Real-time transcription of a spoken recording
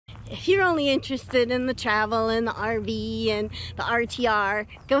if you're only interested in the travel and the RV and the RTR,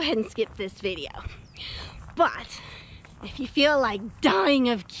 go ahead and skip this video. But if you feel like dying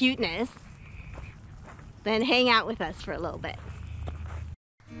of cuteness, then hang out with us for a little bit.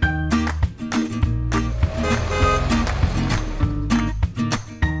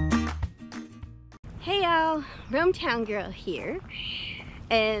 Hey y'all, RoamTownGirl here.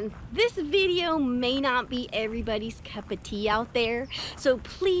 And this video may not be everybody's cup of tea out there, so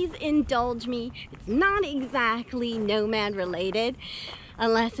please indulge me. It's not exactly Nomad related,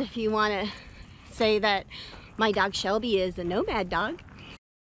 unless if you want to say that my dog Shelby is a Nomad dog.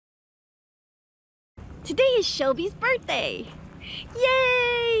 Today is Shelby's birthday.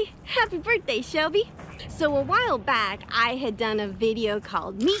 Yay! Happy birthday, Shelby! So a while back, I had done a video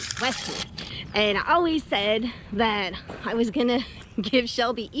called Meet Wesley, and I always said that I was gonna give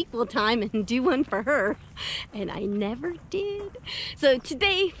Shelby equal time and do one for her, and I never did. So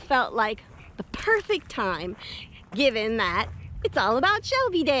today felt like the perfect time, given that it's all about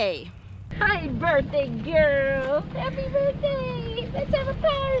Shelby Day. Hi, birthday girl! Happy birthday! Let's have a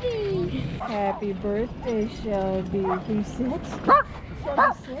party! Happy birthday, Shelby. Can you sit?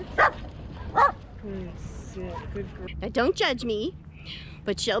 Shelby, sit. Good, sit. Good girl. Now don't judge me,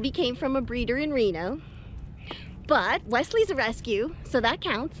 but Shelby came from a breeder in Reno. But Wesley's a rescue, so that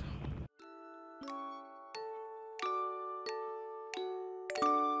counts.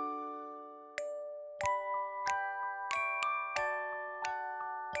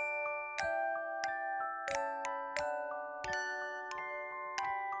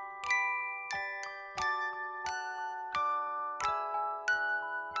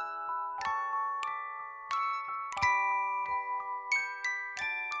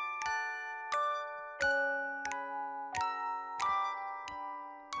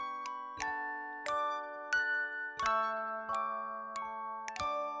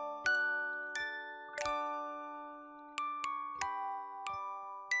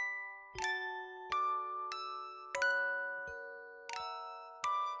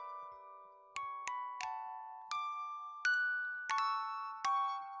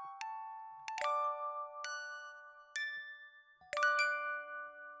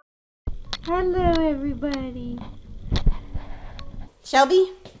 Hello, everybody.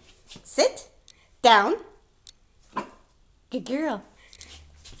 Shelby, sit down. Good girl.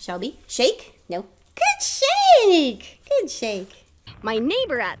 Shelby, shake. No. Good shake. Good shake. My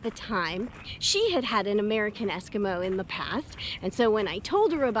neighbor at the time, she had had an American Eskimo in the past, and so when I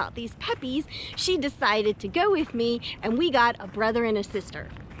told her about these puppies, she decided to go with me, and we got a brother and a sister.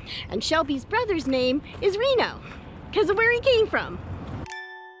 And Shelby's brother's name is Reno, because of where he came from.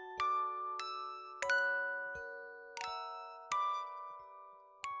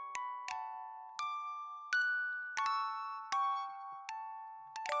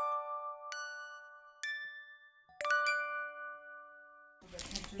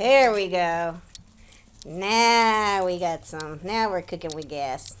 There we go. Now we got some. Now we're cooking with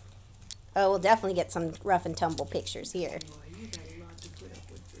gas. Oh, we'll definitely get some rough and tumble pictures here. Boy, you got a lot to put up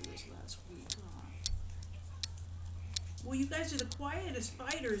with for this last week, huh? Well, you guys are the quietest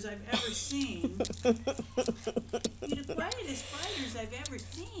fighters I've ever seen. You're the quietest fighters I've ever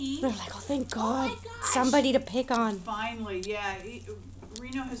seen. They're like, oh, thank God. Oh my gosh. Somebody to pick on. Finally, yeah.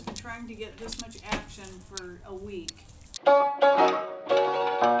 Reno has been trying to get this much action for a week.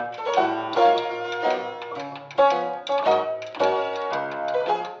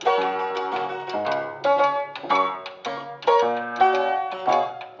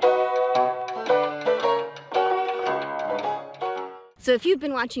 So if you've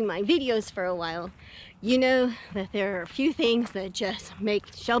been watching my videos for a while, you know that there are a few things that just make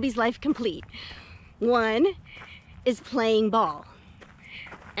Shelby's life complete. One is playing ball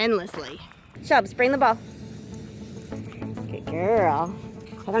endlessly. Shelbs, bring the ball. Good girl.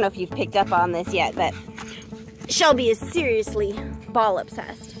 I don't know if you've picked up on this yet, but Shelby is seriously ball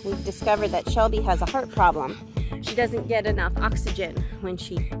obsessed. We've discovered that Shelby has a heart problem. She doesn't get enough oxygen when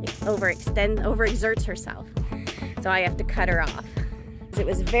she overexerts herself. So I have to cut her off. It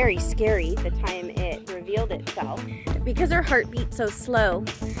was very scary the time it revealed itself because her heart beat so slow.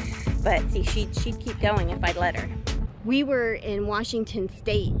 But see, she'd keep going if I'd let her. We were in Washington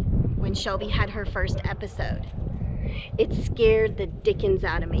State when Shelby had her first episode. It scared the dickens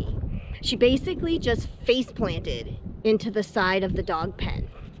out of me. She basically just face planted into the side of the dog pen.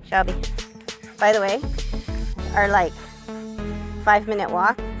 Shelby, by the way, our like 5-minute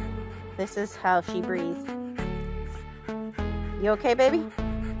walk, this is how she breathes. You okay, baby?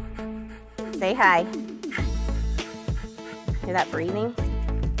 Say hi. Hear that breathing?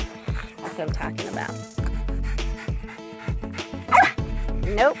 That's what I'm talking about.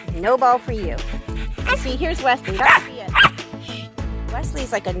 Nope, no ball for you. You see, here's Wesley. That would be it.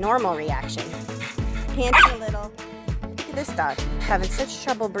 Wesley's like a normal reaction. Panting a little. Look at this dog, having such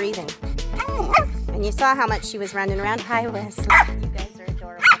trouble breathing. And you saw how much she was running around. Hi, Wesley. You guys are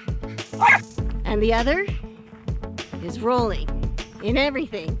adorable. And the other is rolling in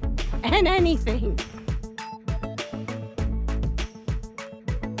everything and anything.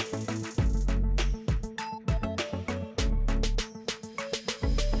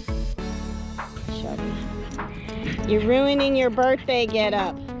 Shelby, you're ruining your birthday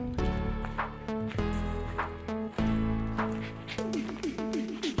get-up.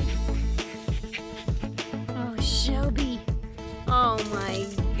 Oh, Shelby. Oh my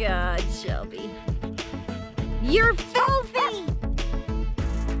God, Shelby. You're filthy!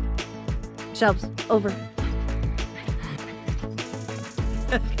 Shelbs, over.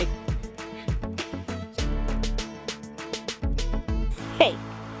 Okay.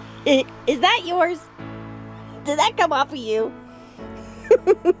 Hey, is that yours? Did that come off of you?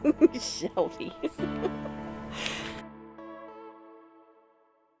 Shelby.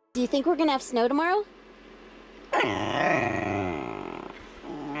 Do you think we're gonna have snow tomorrow?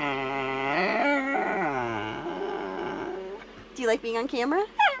 Do you like being on camera?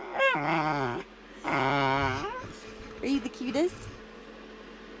 Are you the cutest?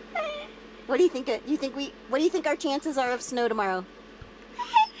 What do you think? What do you think our chances are of snow tomorrow?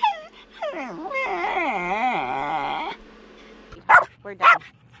 We're done.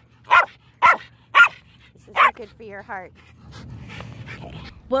 This isn't good for your heart. Okay.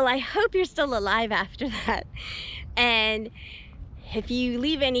 Well, I hope you're still alive after that. And if you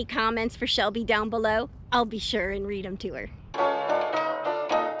leave any comments for Shelby down below, I'll be sure and read them to her.